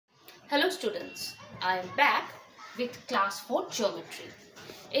Hello students, I am back with class 4 geometry.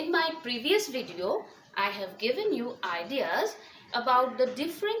 In my previous video, I have given you ideas about the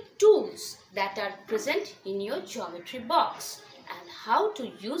different tools that are present in your geometry box and how to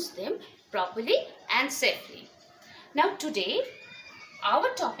use them properly and safely. Now today,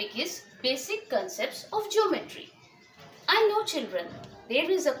 our topic is basic concepts of geometry. I know children, there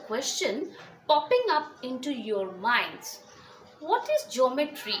is a question popping up into your minds. What is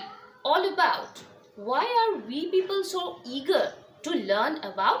geometry all about? Why are we people so eager to learn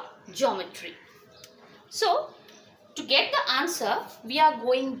about geometry? So, to get the answer, we are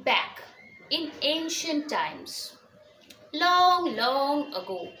going back in ancient times. Long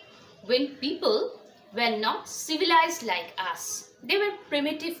ago, when people were not civilized like us. They were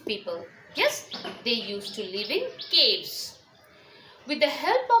primitive people. Yes, they used to live in caves. With the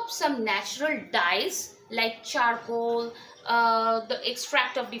help of some natural dyes like charcoal, the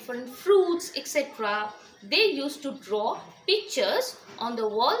extract of different fruits, etc., they used to draw pictures on the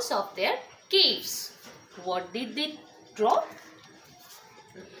walls of their caves. What did they draw?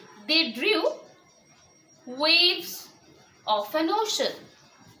 They drew waves of an ocean,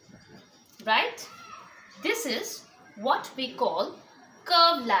 right? This is what we call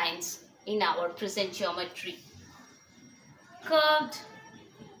curved lines in our present geometry. Curved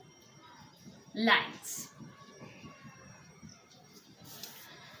lines.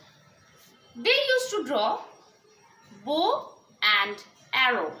 They used to draw bow and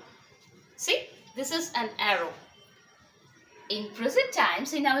arrow. See, this is an arrow. In present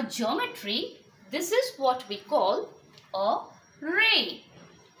times, in our geometry, this is what we call a ray.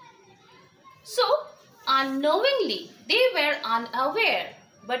 So, unknowingly, they were unaware,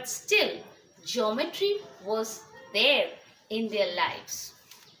 but still, geometry was there in their lives.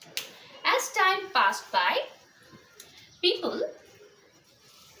 As time passed by,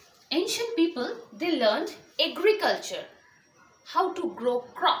 ancient people, they learned agriculture, how to grow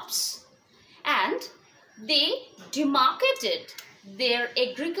crops, and they demarcated their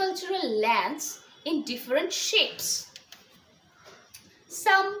agricultural lands in different shapes.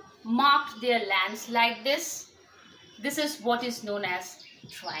 Some marked their lands like this. This is what is known as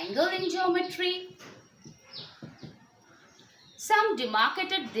triangle in geometry. Some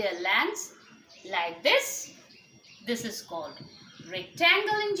demarcated their lands like this. This is called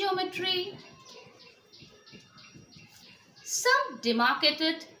rectangle in geometry. Some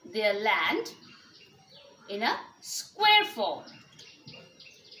demarcated their land in a square form.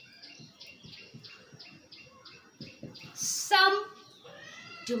 Some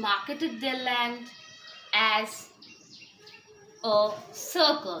demarcated their land as a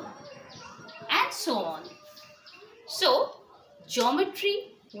circle, and so on. So, geometry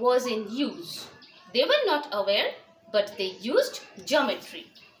was in use. They were not aware, but they used geometry.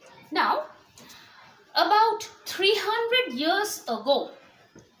 Now, about 300 years ago,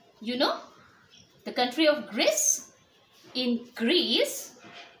 you know, the country of Greece, in Greece,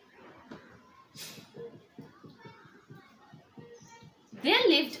 there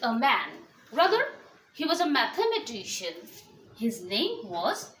lived a man. Rather, he was a mathematician. His name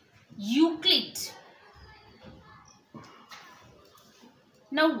was Euclid.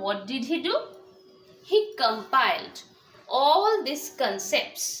 Now, what did he do? He compiled all these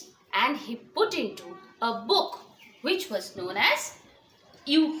concepts and he put into a book which was known as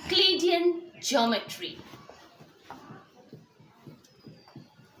Euclidean Geometry.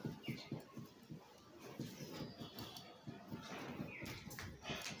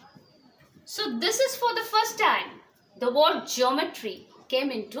 So this is for the first time the word geometry came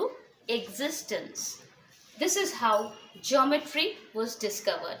into existence. This is how geometry was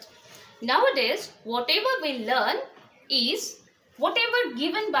discovered. Nowadays, whatever we learn is whatever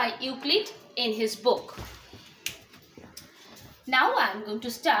given by Euclid in his book. Now I am going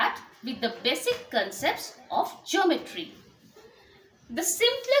to start with the basic concepts of geometry. The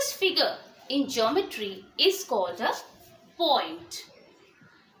simplest figure in geometry is called a point.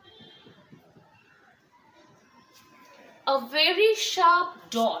 A very sharp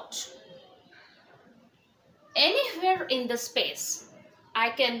dot anywhere in the space. I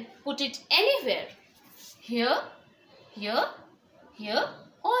can put it anywhere, here, here, here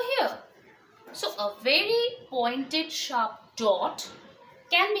or here. So a very pointed sharp dot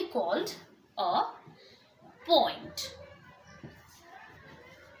can be called a point.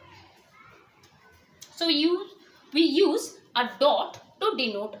 So we use a dot to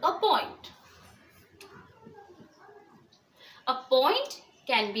denote a point. A point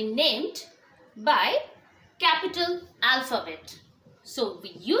can be named by capital alphabet. So we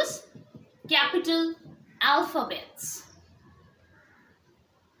use capital alphabets.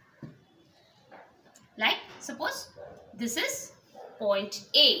 Suppose this is point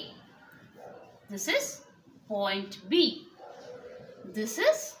A, this is point B, this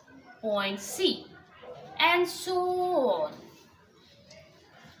is point C, and so on.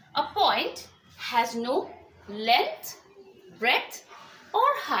 A point has no length, breadth or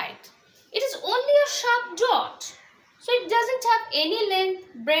height. It is only a sharp dot. So it doesn't have any length,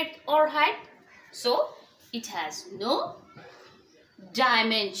 breadth or height. So it has no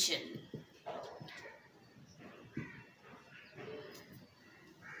dimension.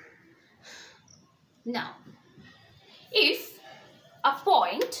 Now, if a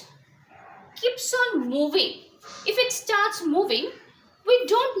point keeps on moving, if it starts moving, we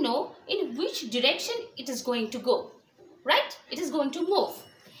don't know in which direction it is going to go, right? It is going to move.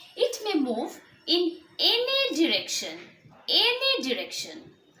 It may move in any direction, any direction.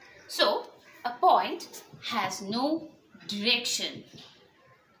 So, a point has no direction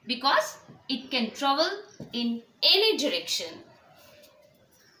because it can travel in any direction.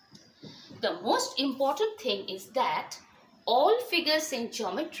 The most important thing is that all figures in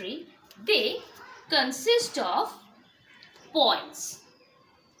geometry, they consist of points.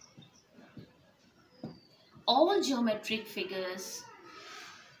 All geometric figures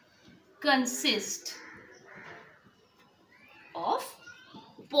consist of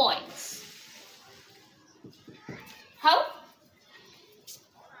points. How?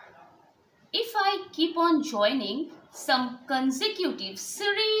 If I keep on joining some consecutive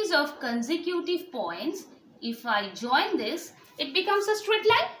series of consecutive points, if I join this, it becomes a straight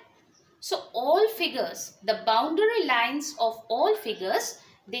line. So all figures, the boundary lines of all figures,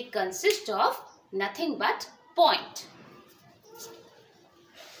 they consist of nothing but point.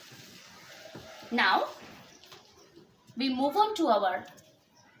 Now we move on to our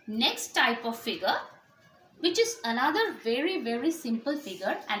next type of figure, which is another very simple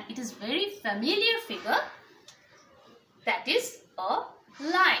figure, and it is very familiar figure, that is a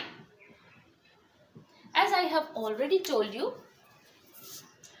line. As I have already told you,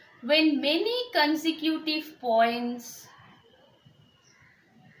 when many consecutive points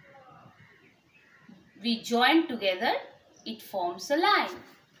we join together, it forms a line.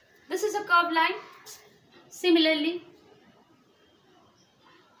 This is a curved line. Similarly,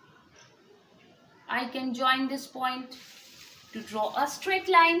 I can join this point to draw a straight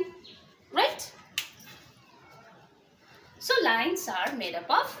line, right? So lines are made up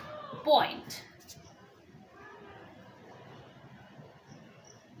of point.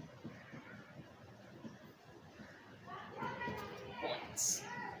 Points.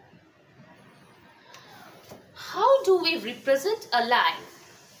 How do we represent a line?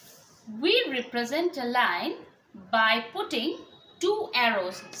 We represent a line by putting two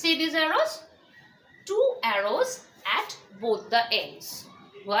arrows. See these arrows? Two arrows at both the ends.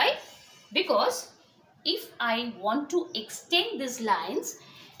 Why? Because if I want to extend these lines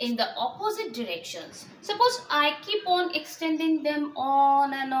in the opposite directions, suppose I keep on extending them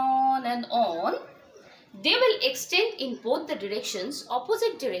on and on and on, they will extend in both the directions,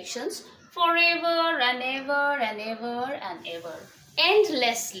 opposite directions, forever and ever and ever and ever,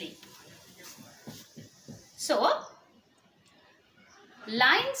 endlessly. So,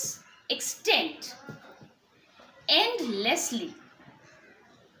 lines extend endlessly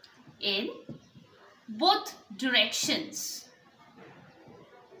in both directions.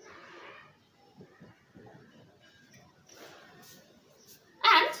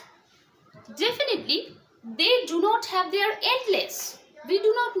 And definitely they do not have their endless. We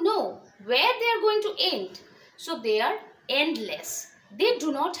do not know where they are going to end. So they are endless. They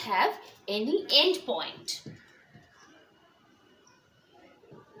do not have any end point.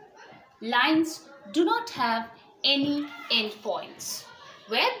 Lines do not have any end points.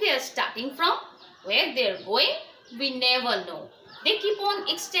 Where they are starting from, where they are going, we never know. They keep on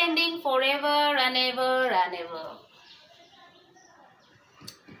extending forever and ever and ever.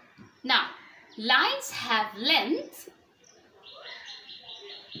 Now, lines have length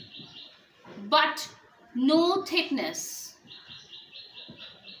but no thickness.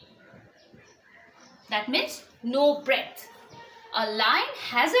 That means no breadth. A line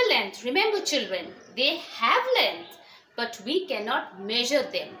has a length. Remember children, they have length, but we cannot measure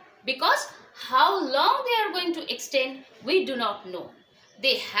them because how long they are going to extend, we do not know.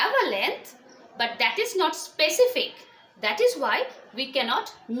 They have a length, but that is not specific. That is why we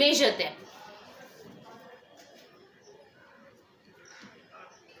cannot measure them.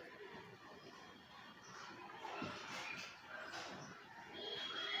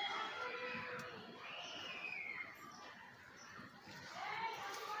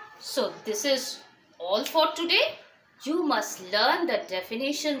 So this is all for today. You must learn the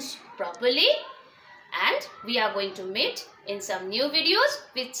definitions properly and we are going to meet in some new videos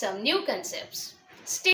with some new concepts. Stay